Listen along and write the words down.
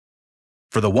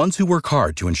For the ones who work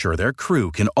hard to ensure their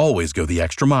crew can always go the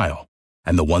extra mile,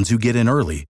 and the ones who get in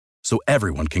early so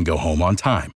everyone can go home on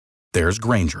time, there's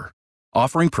Grainger,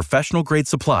 offering professional-grade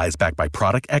supplies backed by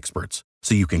product experts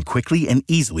so you can quickly and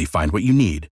easily find what you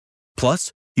need.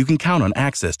 Plus, you can count on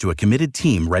access to a committed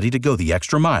team ready to go the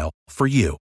extra mile for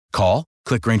you. Call,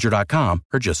 click Grainger.com,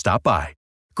 or just stop by.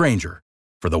 Grainger,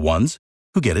 for the ones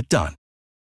who get it done.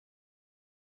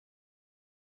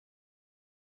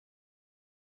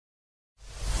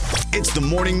 It's the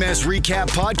Morning Mess Recap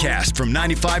Podcast from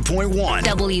 95.1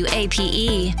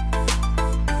 WAPE.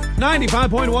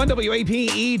 95.1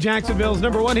 WAPE, Jacksonville's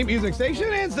number one hit music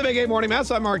station. It's the Big 8 Morning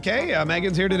Mess. I'm Mark K.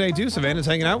 Megan's here today, too. Savannah's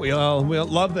hanging out. We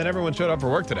love that everyone showed up for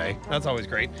work today. That's always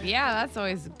great. Yeah, that's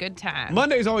always a good time.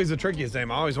 Monday's always the trickiest day.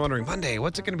 I'm always wondering, Monday,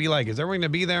 what's it going to be like? Is everyone going to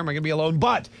be there? Am I going to be alone?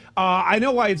 But I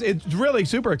know why it's really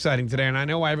super exciting today, and I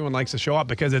know why everyone likes to show up,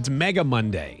 because it's Mega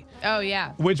Monday. Oh,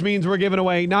 yeah. Which means we're giving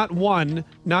away not one,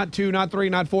 not two, not three,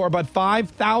 not four, but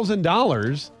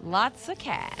 $5,000. Lots of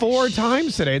cash. 4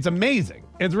 times today. It's amazing.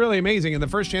 It's really amazing. And the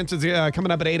first chance is coming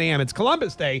up at 8 a.m. It's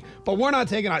Columbus Day, but we're not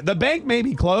taking it. The bank may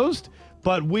be closed,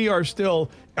 but we are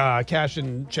still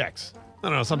cashing checks. I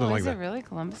don't know, something like that. Is it really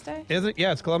Columbus Day? Is it?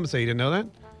 Yeah, it's Columbus Day. You didn't know that?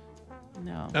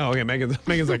 No. Oh, okay.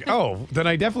 Megan's like, oh, then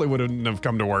I definitely wouldn't have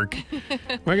come to work.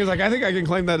 Megan's like, I think I can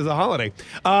claim that as a holiday.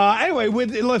 Anyway,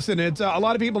 listen, it's a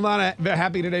lot of people not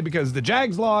happy today because the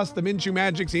Jags lost. The Minshew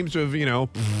Magic seems to have,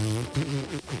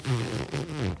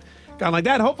 gone like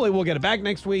that. Hopefully we'll get it back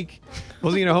next week.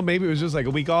 Well, maybe it was just like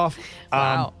a week off.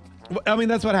 Wow. I mean,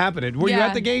 that's what happened. Were you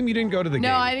at the game? You didn't go to the game?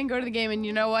 No, I didn't go to the game. And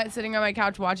you know what? Sitting on my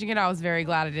couch watching it, I was very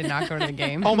glad I did not go to the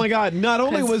game. Oh, my God. Not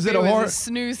only was it a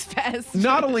snooze fest.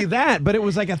 Not only that, but it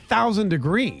was like 1,000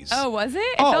 degrees. Oh, was it?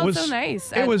 It felt so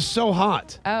nice. It was so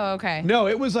hot. Oh, okay. No,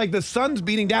 it was like the sun's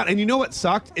beating down. And you know what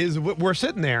sucked is we're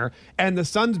sitting there and the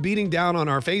sun's beating down on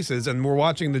our faces and we're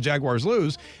watching the Jaguars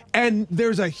lose. And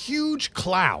there's a huge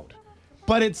cloud,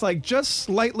 but it's like just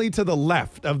slightly to the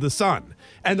left of the sun.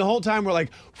 And the whole time we're like...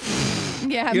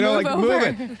 Yeah, move over.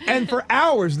 Moving. And for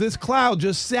hours, this cloud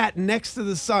just sat next to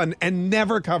the sun and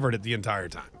never covered it the entire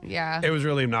time. Yeah. It was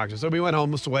really obnoxious. So we went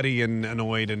home sweaty and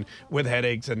annoyed and with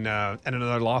headaches and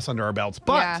another loss under our belts.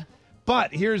 But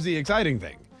here's the exciting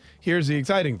thing.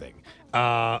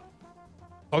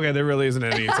 Okay, there really isn't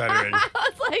any exciting thing. I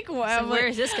was like, wow. So where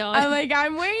is this going? I'm like,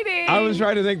 I'm waiting. I was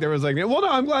trying to think there was like, well, no,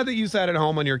 I'm glad that you sat at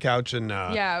home on your couch and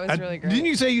yeah, it was really great. Didn't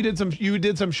you say you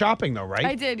did some shopping though, right?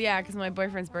 I did, yeah, because my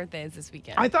boyfriend's birthday is this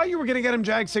weekend. I thought you were going to get him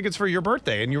Jags tickets for your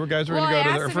birthday, and you guys were going to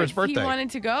go to their first birthday. He wanted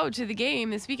to go to the game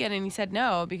this weekend, and he said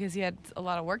no because he had a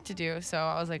lot of work to do. So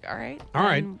I was like, all right,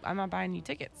 I'm not buying you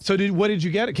tickets. So what did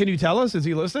you get? Can you tell us? Is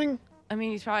he listening? I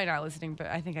mean, he's probably not listening, but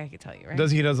I think I could tell you, right?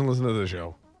 He doesn't listen to the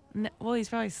show? No, well, he's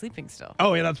probably sleeping still.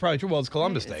 Oh, yeah, that's probably true. Well, it's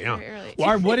Columbus Day, huh? Early.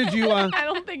 Well, what did you... I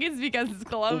don't think it's because it's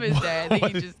Columbus Day. I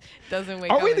think he just doesn't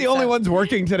wake up. Are we the only ones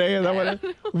working today? Is that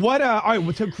what? All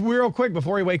right, real quick,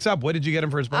 before he wakes up, what did you get him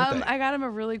for his birthday? I got him a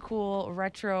really cool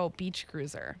retro beach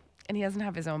cruiser, and he doesn't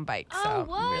have his own bike, so I'm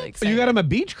really excited. You got him a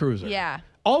beach cruiser? Yeah.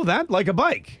 Oh, like a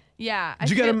bike? Yeah. Did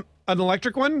you get him an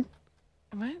electric one?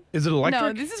 What? Is it electric?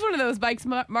 No, this is one of those bikes,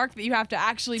 Mark, that you have to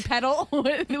actually pedal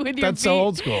with your feet. That's so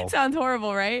old school. Sounds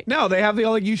horrible, right? No, they have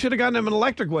you should have gotten them an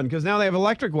electric one, because now they have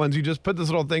electric ones. You just put this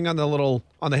little thing on the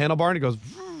handlebar and it goes...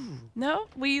 No,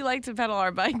 we like to pedal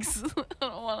our bikes. I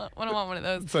don't want one of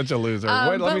those. Such a loser.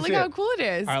 Wait, but look how cool it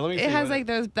is. All right, let me see it has like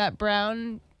that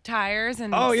brown tires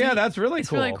and... Oh, yeah, that's really cool.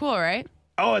 It's really cool, right?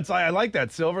 Oh, I like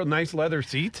that silver, nice leather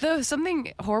seat. Though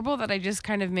something horrible that I just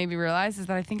kind of made me realize is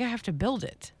that I think I have to build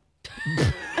it.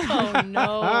 Oh,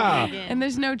 no. And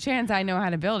there's no chance I know how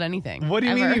to build anything. What do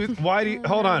you mean?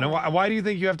 Hold on. Why do you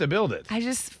think you have to build it?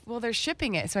 They're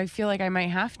shipping it, so I feel like I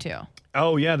might have to.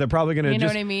 Oh, yeah, they're probably going to You know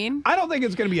what I mean? I don't think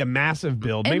it's going to be a massive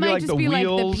build. It Maybe might like just the be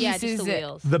wheels. Like just the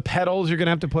wheels. The pedals you're going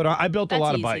to have to put on. I built a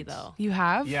lot of bikes. Though. You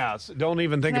have? Yeah, so don't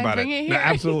even think Can about I bring it here? No,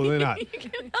 absolutely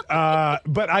not.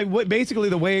 But basically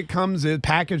the way it comes is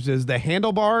packaged is the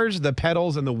handlebars, the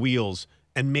pedals, and the wheels,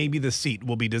 and maybe the seat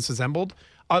will be disassembled.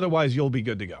 Otherwise, you'll be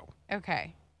good to go.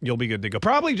 Okay. You'll be good to go.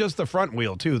 Probably just the front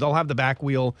wheel, too. They'll have the back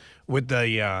wheel with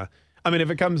the... if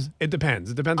it comes, it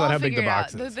depends. It depends on how big the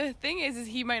box is. The thing is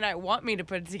he might not want me to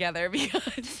put it together because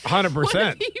 100%. What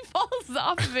if he falls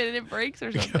off of it and it breaks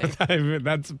or something?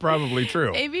 That's probably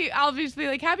true. Maybe I'll just be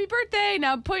like, "Happy birthday!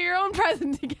 Now put your own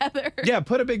present together." Yeah,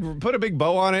 put a big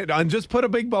bow on it, and just put a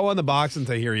big bow on the box and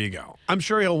say, "Here you go." I'm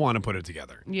sure he'll want to put it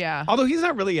together. Yeah. Although he's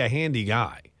not really a handy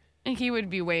guy. And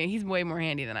he's way more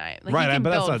handy than I. Like, right, he can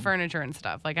but build furniture and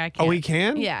stuff. Like I can't. Oh, he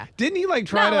can? Yeah. Didn't he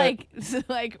try not to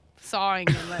like sawing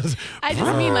and like, I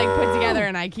just mean like put together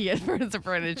an IKEA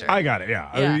furniture. I got it. Yeah.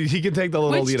 Yeah. He can take the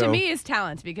little, Which to me is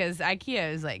talent because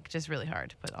IKEA is like just really hard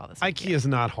to put all this. IKEA is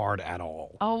not hard at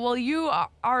all. Oh well, you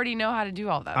already know how to do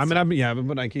all that. I've been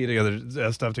putting IKEA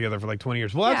together stuff together for like 20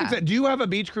 years. Well, that's exciting. Do you have a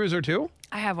beach cruiser too?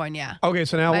 I have one, yeah. Okay,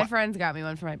 so now my friends got me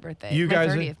one for my birthday. You my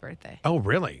guys 30th birthday. Oh,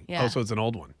 really? Yeah. Oh, so it's an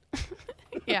old one.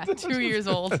 Yeah, 2 years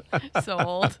old. So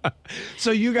old.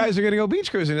 So you guys are going to go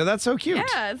beach cruising. Now, that's so cute.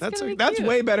 Yeah, that's gonna be that's cute.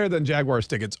 way better than Jaguars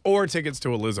tickets or tickets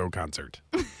to a Lizzo concert.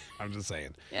 I'm just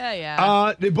saying.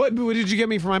 Yeah. What did you get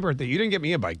me for my birthday? You didn't get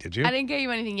me a bike, did you? I didn't get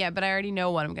you anything yet, but I already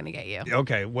know what I'm going to get you.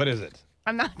 Okay, what is it?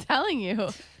 I'm not telling you.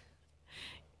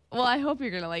 Well, I hope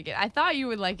you're going to like it. I thought you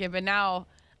would like it, but now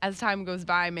as time goes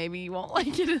by, maybe you won't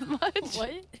like it as much.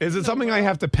 What? Is it something I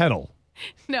have to pedal?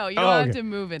 No, you don't okay. have to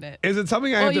move in it. Is it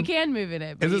something I Well, have you to can move in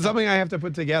it. But Is you it don't. something I have to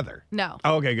put together? No.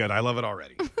 Okay, good. I love it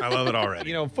already.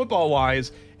 You know, football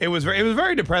wise, it was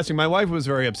very depressing. My wife was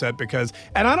very upset because,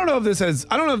 and I don't know if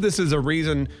this is a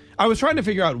reason. I was trying to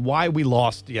figure out why we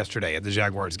lost yesterday at the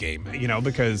Jaguars game. You know,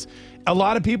 because a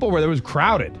lot of people it was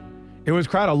crowded. It was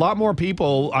crowded. A lot more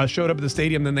people showed up at the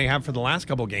stadium than they have for the last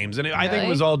couple games, and I think it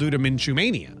was all due to Minshew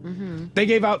mania. Mm-hmm. They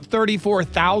gave out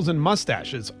 34,000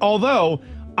 mustaches, although.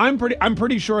 I'm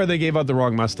pretty sure they gave out the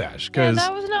wrong mustache because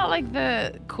that was not like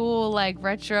the cool like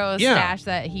retro stash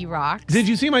that he rocks. Did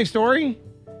you see my story?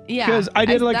 Yeah, because I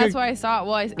did that's why I saw.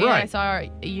 Well, I Right. saw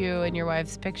you and your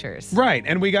wife's pictures. Right,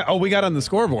 and we got on the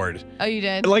scoreboard. Oh, you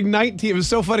did? Like 19. It was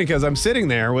so funny because I'm sitting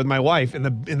there with my wife in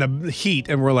the heat,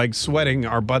 and we're like sweating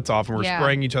our butts off, and we're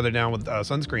spraying each other down with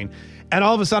sunscreen. And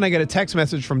all of a sudden, I get a text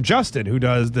message from Justin, who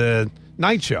does the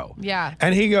night show. Yeah.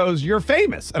 And he goes, "You're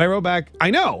famous," and I wrote back,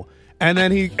 "I know." And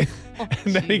then he,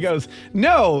 he goes,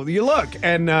 "No, you look,"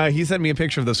 and he sent me a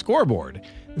picture of the scoreboard.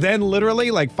 Then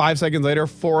literally like 5 seconds later,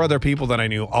 4 other people that I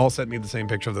knew all sent me the same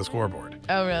picture of the scoreboard.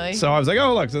 Oh, really? So I was like,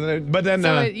 "Oh, look!" So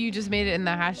you just made it in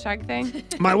the hashtag thing?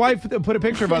 my wife put a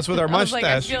picture of us with our I was mustache. like,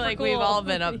 I feel like we've all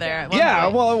been up there. At one Yeah,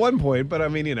 point. well, at one point, but I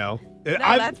mean, you know. No,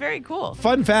 that's very cool.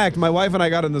 Fun fact, my wife and I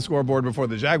got on the scoreboard before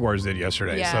the Jaguars did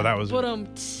yesterday, Yeah. so that was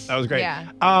great. Yeah.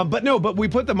 But we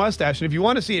put the mustache, and if you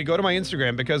want to see it, go to my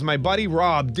Instagram because my buddy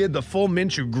Rob did the full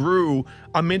Minshew, grew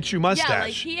a Minshew mustache. Yeah,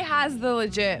 like he has the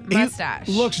legit mustache.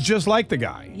 He looks just like the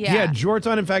guy. Yeah. He had jorts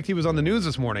on. In fact, he was on the news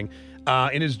this morning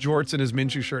in his jorts and his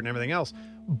Minshew shirt and everything else.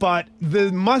 But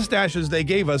the mustaches they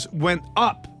gave us went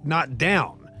up, not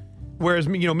down. Whereas,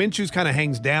 you know, Minshew's kind of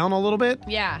hangs down a little bit.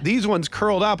 Yeah. These ones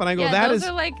curled up, and I go,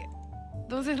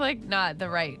 those are like not the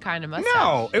right kind of mustache.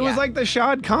 No, it was like the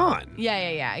Shad Khan.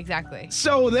 Yeah, exactly.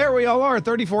 So there we all are,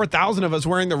 34,000 of us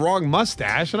wearing the wrong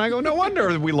mustache, and I go, no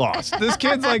wonder we lost. This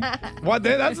kid's like, what?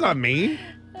 That's not me.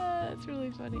 That's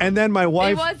really funny. And then my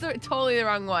wife. It was totally the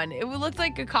wrong one. It looked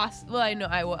like a costume. Well, I know,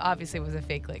 obviously it was a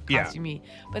fake like costume,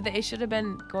 but it should have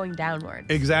been going downwards.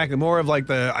 Exactly, more of like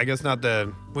I guess not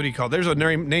the, what do you call it? There's a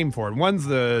name for it. One's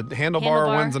the handlebar,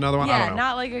 one's another one. Yeah, I don't know.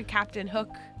 not like a Captain Hook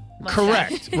mustache.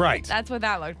 Correct, right. That's what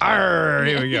that looked like. Arr,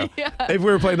 here we go. Yeah. If we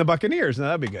were playing the Buccaneers, now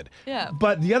that'd be good. Yeah.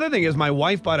 But the other thing is my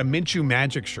wife bought a Minshew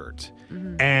Magic shirt.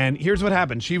 Mm-hmm. And here's what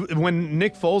happened. When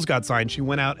Nick Foles got signed, she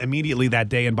went out immediately that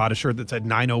day and bought a shirt that said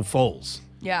 9-0 Foles.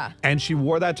 Yeah. And she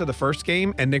wore that to the first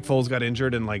game, and Nick Foles got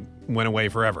injured and like went away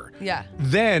forever. Yeah.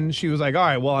 Then she was like, all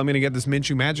right, well, I'm going to get this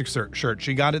Minshew Magic shirt.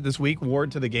 She got it this week, wore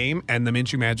it to the game, and the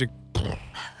Minshew Magic,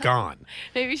 gone.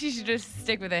 Maybe she should just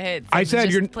stick with a hit. I said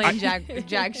just you're plain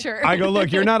Jag shirt. I go,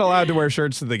 look, you're not allowed to wear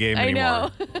shirts to the game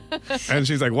anymore. I know. And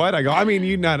she's like, what? I go, I mean,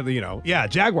 yeah,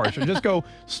 Jaguar shirt. Just go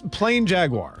plain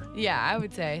Jaguar. Yeah, I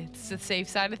would say it's the safe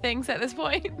side of things at this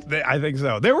point. I think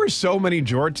so. There were so many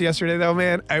jorts yesterday, though,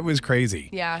 man. It was crazy.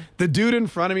 Yeah. The dude in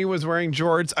front of me was wearing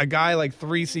jorts. A guy like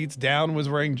 3 seats down was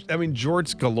wearing,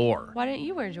 jorts galore. Why didn't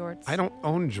you wear jorts? I don't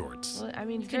own jorts. Well, I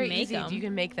mean, it's can very make easy. them. You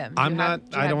can make them. I'm Do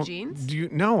you have jeans?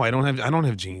 No, I don't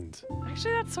have jeans.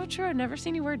 Actually, that's so true. I've never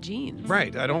seen you wear jeans.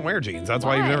 Right. I don't wear jeans. That's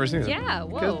why you've never seen them. Yeah, 'Cause,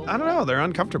 whoa. I don't know. They're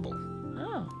uncomfortable.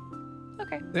 Oh.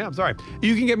 Okay. Yeah, I'm sorry.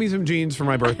 You can get me some jeans for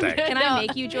my birthday. Can No. I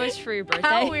make you Joyce for your birthday?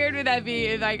 How weird would that be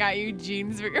if I got you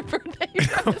jeans for your birthday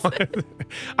present?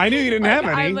 I knew you didn't have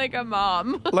any. I'm like a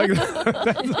mom. Like,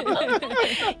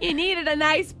 You needed a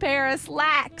nice pair of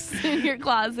slacks in your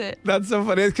closet. that's so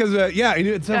funny. It's because,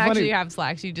 it's so Actually, funny. you have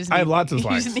slacks. You just I have need- lots of You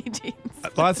slacks. just need jeans.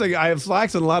 I have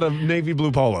slacks and a lot of navy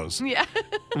blue polos. Yeah.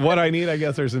 What I need, I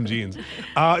guess, are some jeans.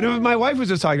 No, my wife was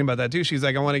just talking about that too. She's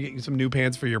like, I want to get you some new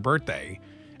pants for your birthday.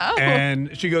 Oh.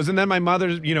 And she goes, and then my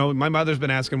mother's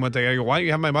been asking what day. I go, why do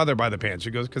you have my mother buy the pants?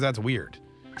 She goes, because that's weird.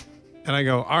 And I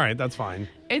go, all right, that's fine.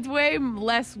 It's way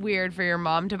less weird for your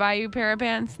mom to buy you a pair of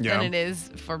pants Yeah. than it is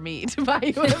for me to buy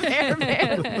you a pair of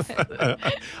pants.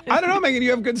 I don't know, Megan, you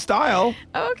have good style.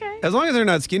 Oh, okay. As long as they're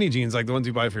not skinny jeans like the ones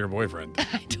you buy for your boyfriend.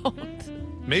 I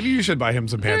don't. Maybe you should buy him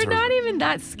some pants. They're not even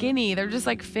that skinny. They're just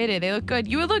like fitted. They look good.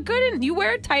 You would look good and you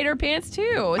wear tighter pants too.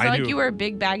 It's I not like do. you wear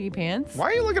big baggy pants. Why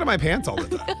are you looking at my pants all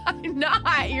the time? I'm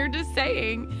not. You're just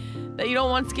saying that you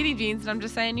don't want skinny jeans, and I'm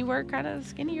just saying you wear kind of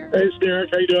skinnier. Hey, it's Derek.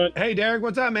 How you doing? Hey, Derek,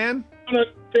 what's up, man? I don't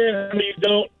understand how you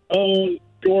don't own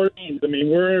Jordans. I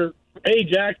mean, we're A,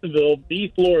 Jacksonville,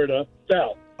 B, Florida,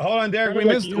 South. Hold on, Derek.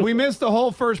 We missed the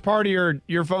whole first part of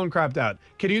your phone crapped out.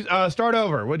 Could you start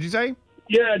over? What'd you say?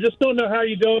 Yeah, I just don't know how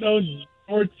you don't own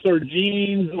shorts or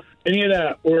jeans, any of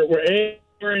that. We're A,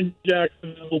 we're in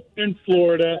Jacksonville, we're in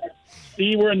Florida,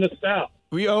 C, we're in the South.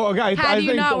 Okay. How do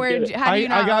you not wear? How do you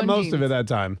not I got own most jeans? of it that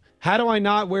time. How do I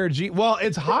not wear jeans? Well,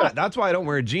 it's hot. That's why I don't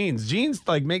wear jeans. Jeans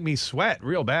like make me sweat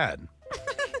real bad.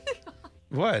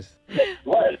 What?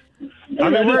 What? I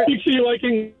mean, I we're- just picture you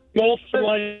liking golf and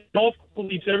like golf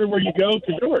cleats everywhere you go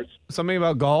to shorts. Something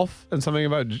about golf and something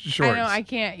about shorts. I know I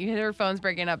can't. Your phone's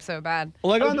breaking up so bad.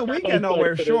 Like on the weekend, I'll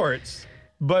wear shorts,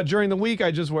 but during the week,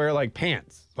 I just wear like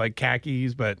pants, like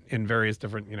khakis, but in various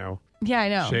different, Yeah, I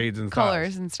know. Shades and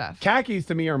colors styles. and stuff. Khakis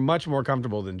to me are much more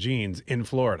comfortable than jeans in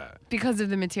Florida. Because of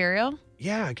the material.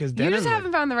 Yeah, because You just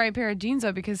haven't found the right pair of jeans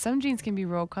though, because some jeans can be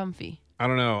real comfy. I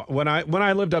don't know. When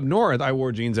I lived up north, I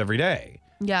wore jeans every day.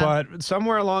 Yeah. But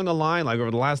somewhere along the line, like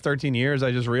over the last 13 years,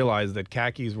 I just realized that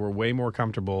khakis were way more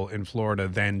comfortable in Florida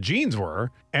than jeans were.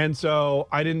 And so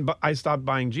I stopped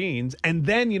buying jeans. And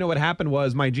then, what happened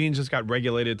was my jeans just got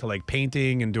regulated to like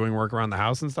painting and doing work around the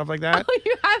house and stuff like that. Oh,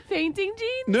 you have painting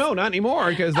jeans? No, not anymore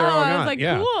because they're Oh, all I gone. was like,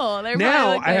 yeah. cool. They're Now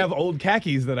probably, like, I have old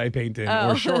khakis that I paint in Oh.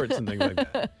 or shorts and things like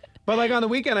that. But like on the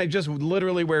weekend, I just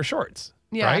literally wear shorts.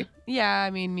 Yeah. Right? Yeah,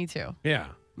 I mean, me too. Yeah.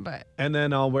 But And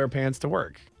then I'll wear pants to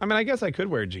work. I mean, I guess I could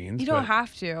wear jeans. you don't but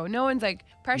have to. No one's like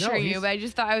pressuring he's- you, but I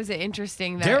just thought it was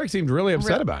interesting that Derek seemed really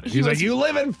upset about it. He's like, "You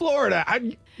live in Florida.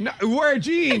 Wear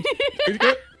jeans,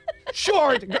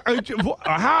 short.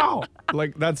 How?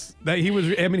 Like that. He was.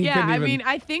 I mean, he Yeah, couldn't I even. mean,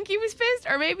 I think he was pissed,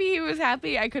 or maybe he was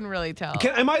happy. I couldn't really tell.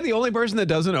 Am I the only person that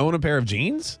doesn't own a pair of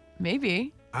jeans?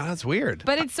 Maybe. That's weird.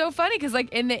 But it's so funny because, like,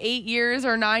 in the 8 years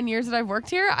or 9 years that I've worked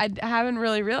here, I haven't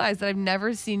really realized that I've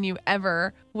never seen you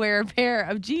ever wear a pair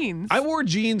of jeans. I wore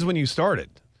jeans when you started.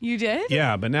 You did?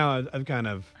 Yeah, but now I've kind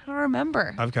of I don't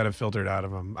remember. filtered out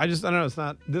of them. I don't know. It's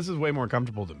not. This is way more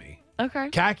comfortable to me. Okay.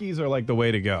 Khakis are like the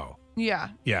way to go. Yeah.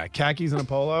 Yeah, khakis and a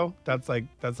polo. That's like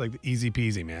the easy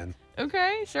peasy, man.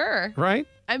 Okay, sure. Right?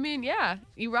 I mean, yeah,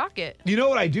 you rock it. You know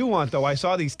what I do want though? I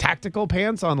saw these tactical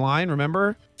pants online.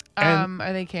 Remember? And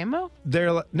Are they camo?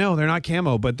 they're not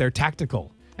camo, but they're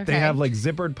tactical. They Okay. have like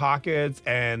zippered pockets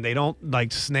and they don't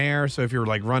like snare. So if you're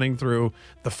like running through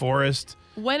the forest,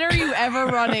 When are you ever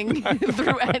running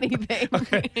through anything? well,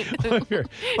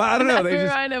 I don't know. They Whenever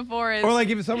just you're in a forest. or like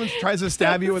if someone tries to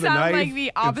stab you with a Sounds knife. like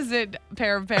the opposite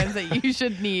pair of pants that you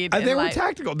should need. in They were life.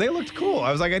 tactical. They looked cool.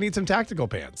 I was like, I need some tactical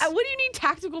pants. What do you need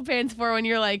tactical pants for when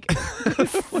you're like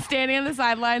standing on the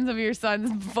sidelines of your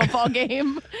son's football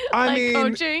game? I like mean,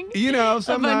 coaching you know, a bunch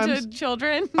sometimes of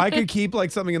children. I could keep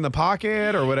like something in the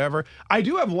pocket or whatever. I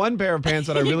do have one pair of pants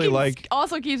that I You really can like.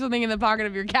 Also keep something in the pocket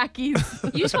of your khakis.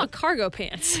 You just want cargo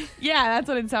pants. Yeah, that's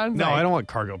what it sounds No, like. I don't want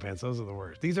cargo pants. Those are the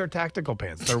worst. These are tactical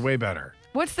pants. They're way better.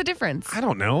 What's the difference? I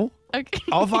don't know. Okay.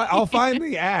 I'll find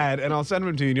the ad and I'll send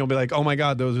them to you and you'll be like, oh my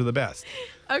God, those are the best.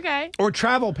 Okay. Or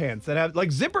travel pants that have like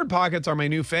zippered pockets are my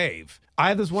new fave. I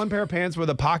have this one pair of pants with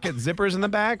a pocket zippers in the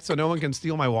back so no one can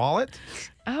steal my wallet.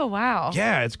 Oh, wow.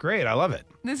 Yeah, it's great. I love it.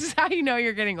 This is how you know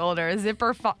you're getting older.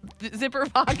 Zipper pockets.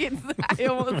 I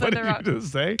almost What said did the wrong. you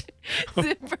just say?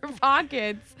 Zipper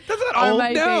pockets. That's not are old.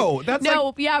 my No, thing. that's no,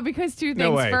 like yeah, because two No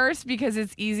things. way. First, because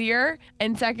it's easier,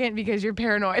 and second, because you're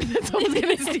paranoid that someone's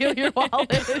gonna steal your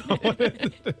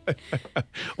wallet.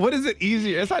 what is it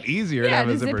easier? It's not easier to Yeah, have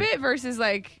a to zipper. zip it versus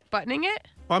like buttoning it.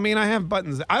 Well, I mean, I have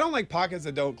buttons. I don't like pockets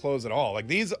that don't close at all. Like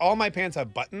these, all my pants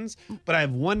have buttons, but I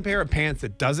have one pair of pants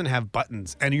that doesn't have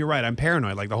buttons. And you're right, I'm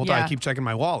paranoid. Like the whole time I Yeah. keep checking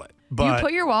my wallet. But You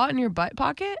put your wallet in your butt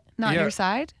pocket, not Yeah. your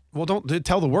side. well, don't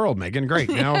tell the world, Megan. Great.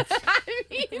 Now, I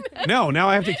mean, now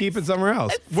I have to keep it somewhere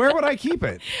else. Where would I keep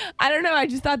it? I don't know. I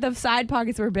just thought the side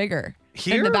pockets were bigger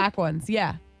than Here? the back ones.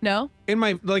 Yeah. No? In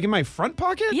my front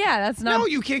pocket? Yeah, that's not. No,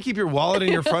 you can't keep your wallet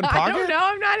in your front I pocket. don't know.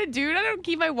 I'm not a dude. I don't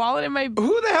keep my wallet in my.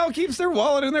 Who the hell keeps their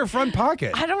wallet in their front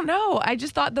pocket? I don't know. I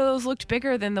just thought those looked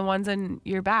bigger than the ones in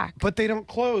your back. But they don't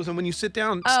close, and when you sit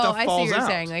down, Oh, stuff I see falls what you're out.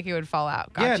 saying. Like it would fall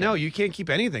out. Gotcha. Yeah, no, you can't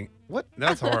keep anything. What?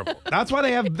 That's horrible. That's why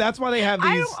they have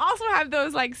I these. also have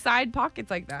those like side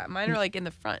pockets like that. Mine are like in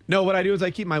the front. No, what I do is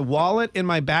I keep my wallet in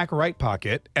my back right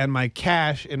pocket and my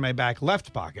cash in my back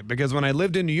left pocket. Because when I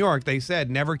lived in New York, they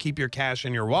said never keep your cash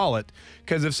in your wallet.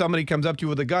 Because if somebody comes up to you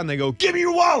with a gun, they go, "Give me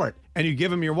your wallet," and you give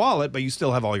them your wallet, but you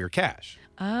still have all your cash.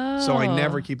 Oh. So I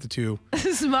never keep the two.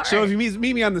 Smart. So if you meet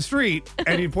me on the street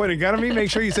and you point a gun at me,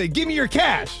 make sure you say, "Give me your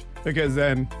cash," because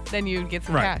then you'd get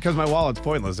some right, cash. because my wallet's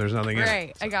pointless. There's nothing in it.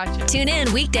 Right, I got you. Tune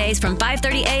in weekdays from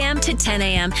 5:30 a.m. to 10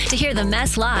 a.m. to hear the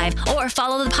mess live or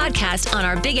follow the podcast on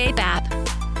our Big Ape app.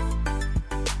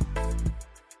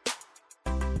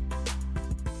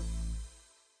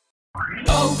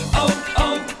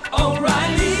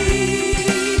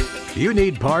 O'Reilly. You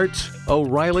need parts?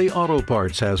 O'Reilly Auto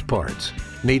Parts has parts.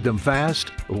 Need them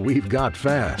fast? We've got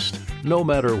fast. No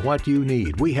matter what you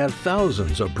need, we have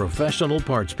thousands of professional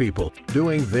parts people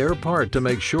doing their part to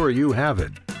make sure you have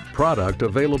it. Product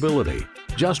availability.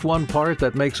 Just one part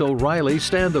that makes O'Reilly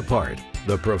stand apart.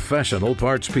 The professional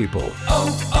parts people.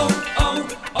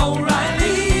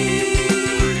 O'Reilly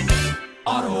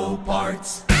Auto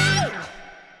Parts.